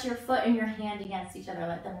or press your foot and your hand against each other.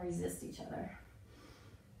 Let them resist each other.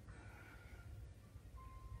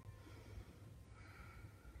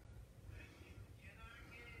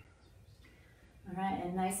 All right,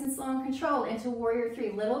 and nice and slow and controlled into warrior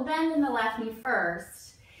three. Little bend in the left knee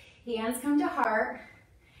first. Hands come to heart.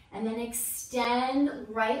 And then extend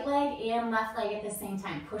right leg and left leg at the same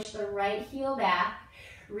time. Push the right heel back.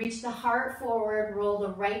 Reach the heart forward. Roll the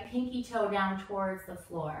right pinky toe down towards the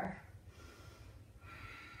floor.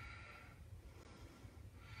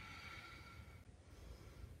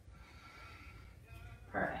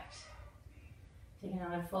 Perfect. Take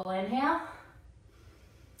another full inhale.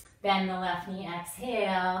 Bend the left knee,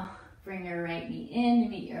 exhale. Bring your right knee in to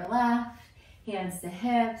meet your left. Hands to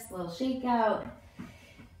hips, little shake out.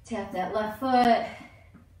 Tap that left foot.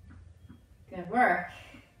 Good work.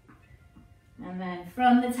 And then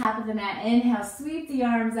from the top of the mat, inhale, sweep the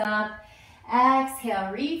arms up.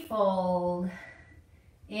 Exhale, refold.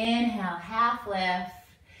 Inhale, half lift.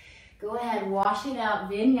 Go ahead, wash it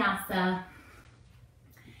out, vinyasa.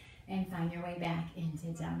 And find your way back into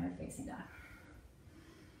downward facing dog.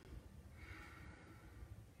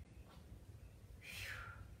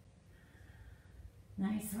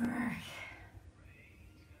 Nice work.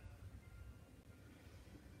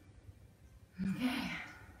 Okay.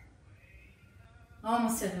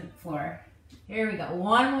 Almost to the floor. Here we go.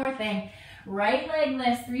 One more thing. Right leg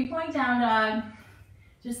lifts, 3-point down dog.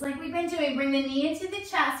 Just like we've been doing. Bring the knee into the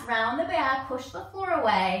chest, round the back, push the floor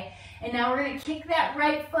away. And now we're going to kick that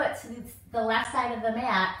right foot to the left side of the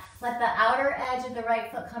mat. Let the outer edge of the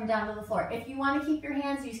right foot come down to the floor. If you want to keep your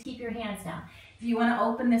hands, you just keep your hands down. If you want to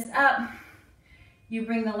open this up, you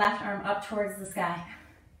bring the left arm up towards the sky.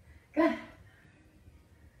 Good.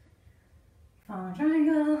 Fallen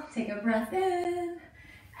triangle. Take a breath in.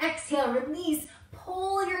 Exhale, release.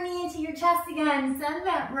 Pull your knee into your chest again. Send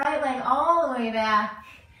that right leg all the way back.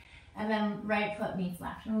 And then right foot meets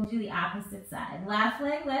left. And we'll do the opposite side. Left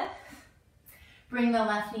leg lift. Bring the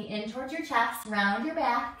left knee in towards your chest. Round your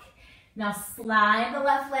back. Now slide the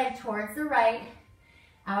left leg towards the right.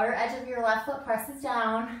 Outer edge of your left foot presses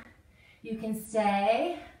down. You can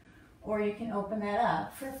stay or you can open that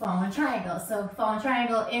up for fallen triangle. So fallen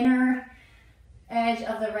triangle, inner edge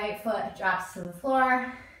of the right foot drops to the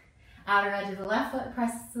floor. Outer edge of the left foot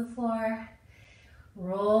presses to the floor.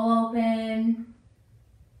 Roll open.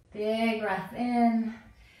 Big breath in.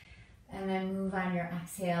 And then move on your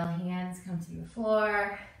exhale. Hands come to the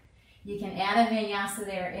floor. You can add a vinyasa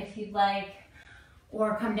there if you'd like.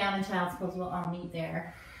 Or come down in child's pose. We'll all meet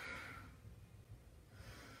there.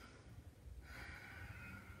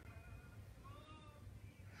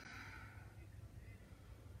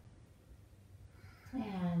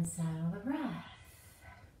 And settle the breath.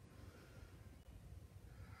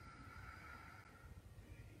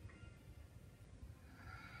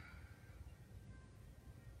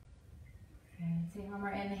 Okay, take one more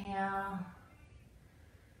inhale.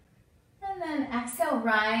 And then exhale,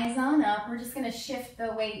 rise on up. We're just going to shift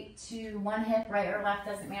the weight to one hip, right or left,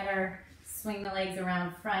 doesn't matter. Swing the legs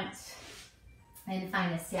around front and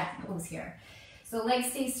find a stack pose here. So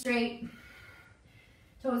legs stay straight.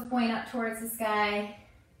 Toes point up towards the sky.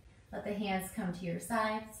 Let the hands come to your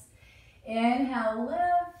sides. Inhale,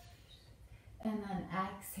 lift. And then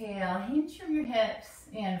exhale, hinge from your hips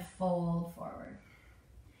and fold forward.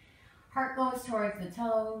 Heart goes towards the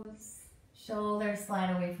toes. Shoulders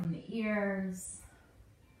slide away from the ears.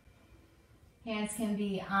 Hands can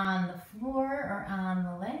be on the floor or on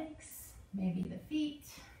the legs, maybe the feet.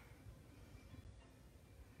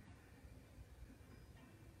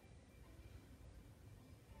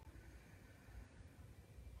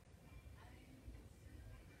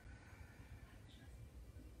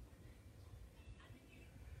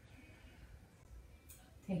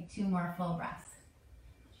 Take 2 more full breaths.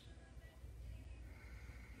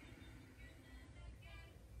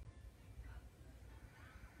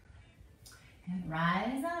 And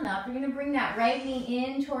rise on up. You're going to bring that right knee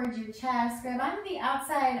in towards your chest. Grab onto the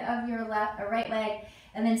outside of your right leg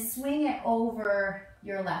and then swing it over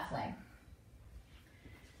your left leg.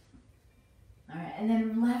 All right, and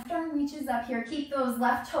then left arm reaches up here. Keep those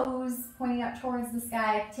left toes pointing up towards the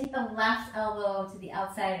sky. Take the left elbow to the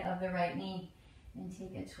outside of the right knee and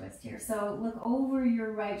take a twist here. So look over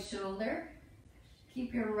your right shoulder.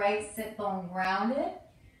 Keep your right sit bone grounded.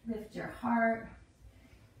 Lift your heart.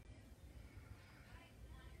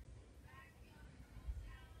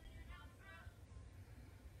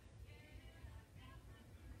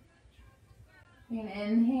 And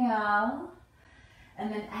inhale.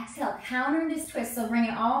 And then exhale, counter this twist. So bring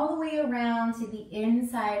it all the way around to the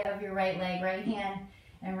inside of your right leg. Right hand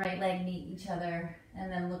and right leg meet each other.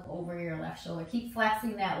 And then look over your left shoulder. Keep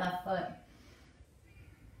flexing that left foot.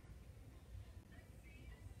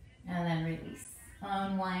 And then release.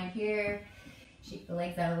 Unwind here. Shake the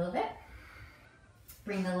legs out a little bit.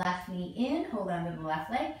 Bring the left knee in, hold on to the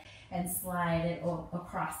left leg, and slide it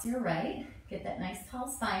across your right. Get that nice tall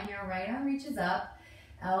spine. Your right arm reaches up,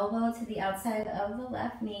 elbow to the outside of the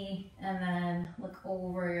left knee, and then look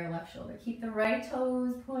over your left shoulder. Keep the right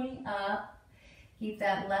toes pointing up. Keep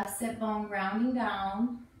that left sit bone grounding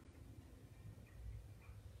down.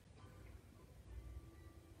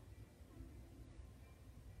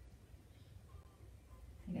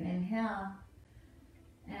 Take an inhale.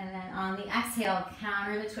 And then on the exhale,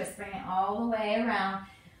 counter the twist. Bring it all the way around.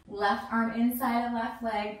 Left arm inside of left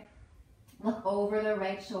leg. Look over the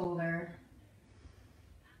right shoulder.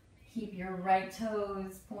 Keep your right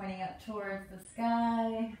toes pointing up towards the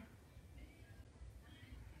sky.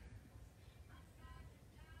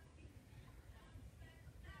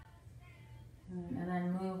 And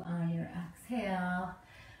then move on your exhale.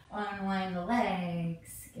 Unwind the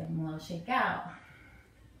legs. Give them a little shake out.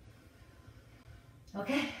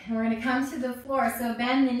 Okay, and we're going to come to the floor. So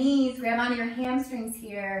bend the knees, grab onto your hamstrings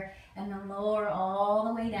here, and then lower all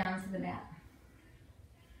the way down to the mat.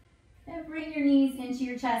 And bring your knees into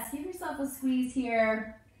your chest. Give yourself a squeeze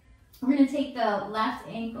here. We're going to take the left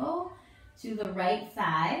ankle to the right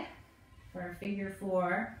thigh for figure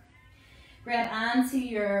four. Grab onto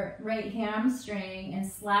your right hamstring and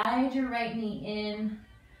slide your right knee in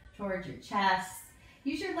towards your chest.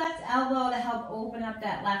 Use your left elbow to help open up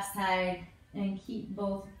that left side and keep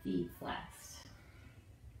both feet flexed.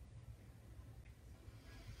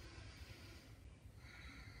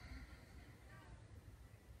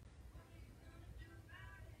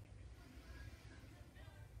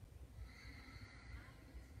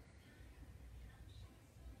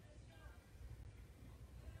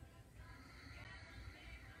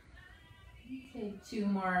 Take 2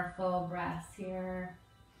 more full breaths here.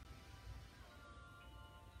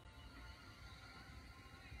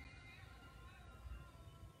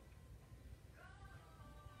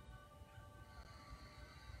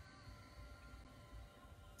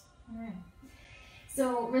 All right.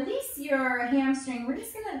 So release your hamstring. We're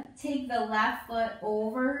just going to take the left foot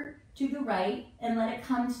over to the right and let it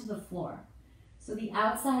come to the floor. So the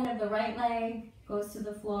outside of the right leg goes to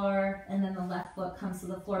the floor, and then the left foot comes to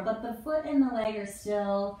the floor, but the foot and the leg are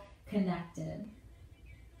still connected.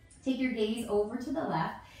 Take your gaze over to the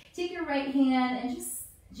left. Take your right hand and just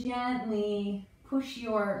gently push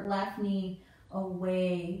your left knee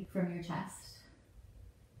away from your chest.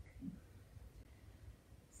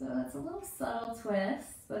 So it's a little subtle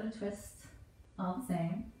twist, but a twist all the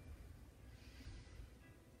same.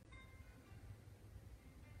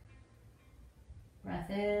 Breath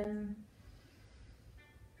in.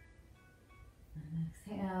 And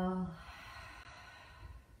exhale.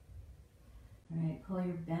 All right, pull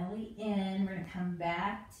your belly in. We're going to come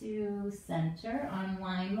back to center.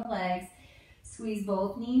 Unwind the legs. Squeeze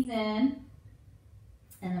both knees in.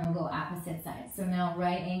 And then we'll go opposite side. So now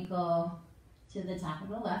right ankle to the top of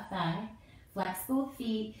the left thigh. Flex both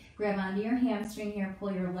feet. Grab onto your hamstring here.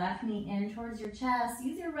 Pull your left knee in towards your chest.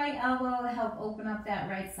 Use your right elbow to help open up that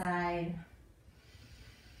right side.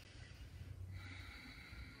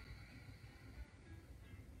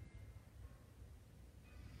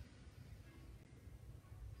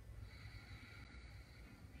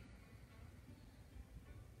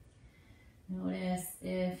 Notice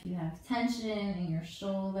if you have tension in your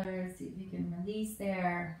shoulders, see if you can release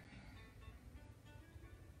there.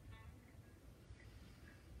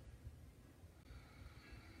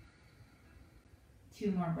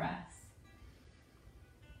 Two more breaths.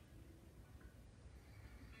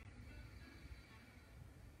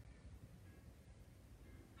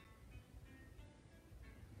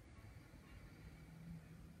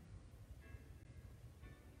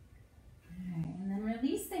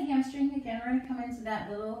 Release the hamstring again. We're going to come into that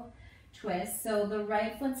little twist. So the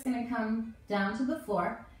right foot's going to come down to the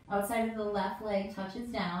floor. Outside of the left leg touches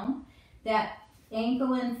down. That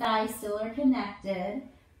ankle and thigh still are connected.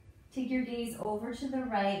 Take your gaze over to the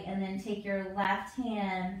right and then take your left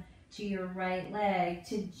hand to your right leg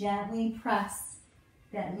to gently press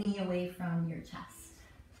that knee away from your chest.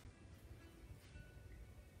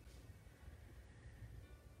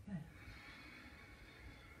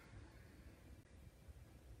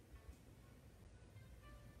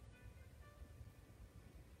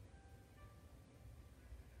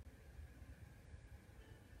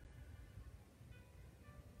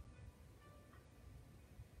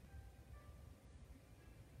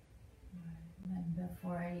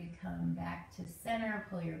 Before you come back to center,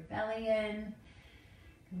 pull your belly in.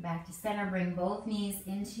 Come back to center, bring both knees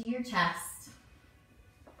into your chest.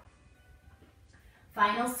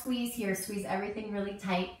 Final squeeze here. Squeeze everything really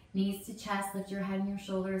tight. Knees to chest. Lift your head and your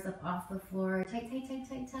shoulders up off the floor. Tight, tight, tight,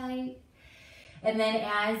 tight, tight. And then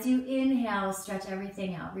as you inhale, stretch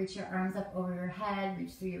everything out. Reach your arms up over your head,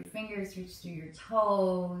 reach through your fingers, reach through your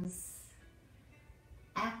toes.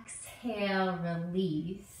 Exhale,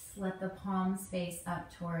 release. Let the palms face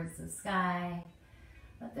up towards the sky.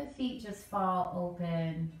 Let the feet just fall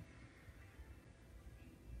open.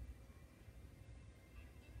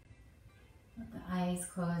 Let the eyes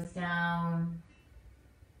close down.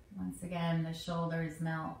 Once again, the shoulders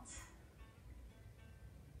melt.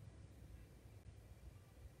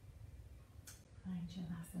 Find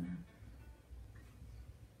Shavasana.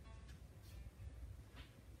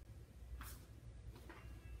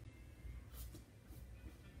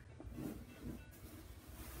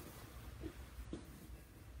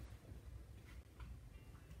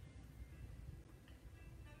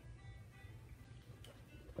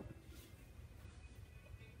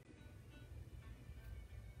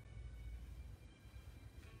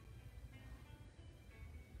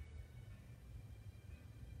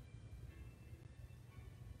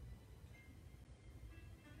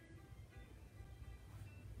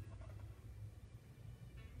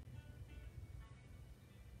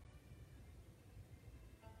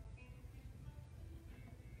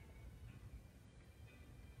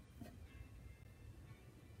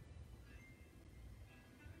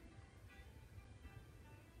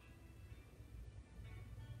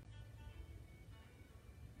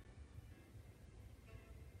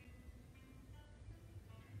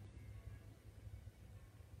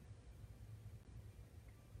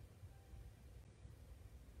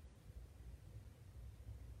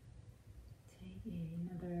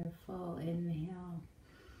 Another full inhale.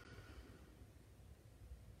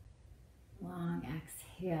 Long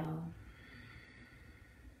exhale.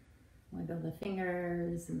 Wiggle the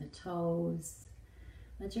fingers and the toes.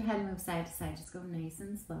 Let your head move side to side. Just go nice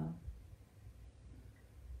and slow.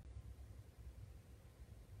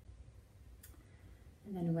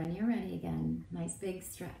 And then when you're ready again, nice big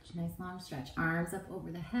stretch, nice long stretch. Arms up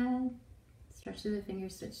over the head. Stretch through the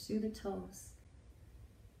fingers, stretch through the toes.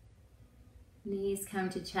 Knees come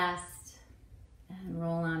to chest and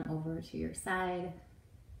roll on over to your side.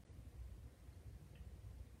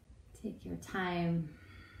 Take your time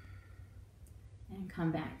and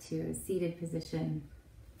come back to a seated position.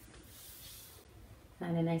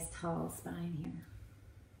 Find a nice tall spine here.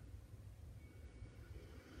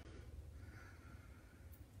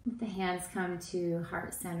 Let the hands come to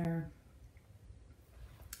heart center.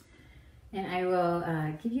 And I will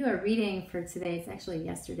give you a reading for today. It's actually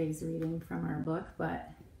yesterday's reading from our book, but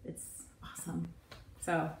it's awesome.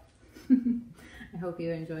 So I hope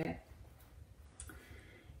you enjoy it.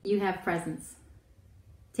 You have presence.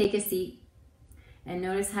 Take a seat and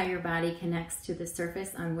notice how your body connects to the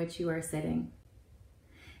surface on which you are sitting.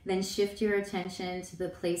 Then shift your attention to the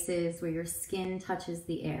places where your skin touches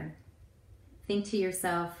the air. Think to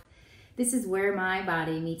yourself, this is where my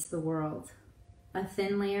body meets the world. A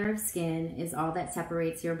thin layer of skin is all that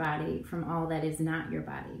separates your body from all that is not your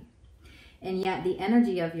body. And yet the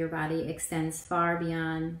energy of your body extends far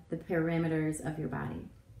beyond the perimeters of your body.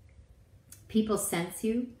 People sense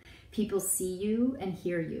you, people see you and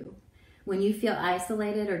hear you. When you feel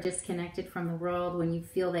isolated or disconnected from the world, when you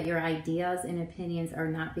feel that your ideas and opinions are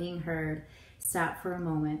not being heard, stop for a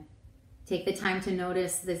moment. Take the time to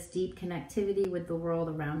notice this deep connectivity with the world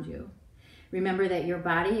around you. Remember that your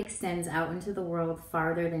body extends out into the world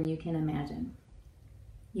farther than you can imagine.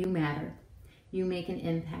 You matter. You make an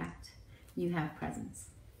impact. You have presence.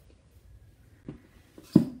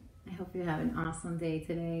 I hope you have an awesome day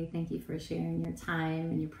today. Thank you for sharing your time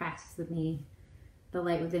and your practice with me. The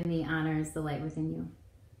light within me honors the light within you.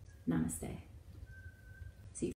 Namaste.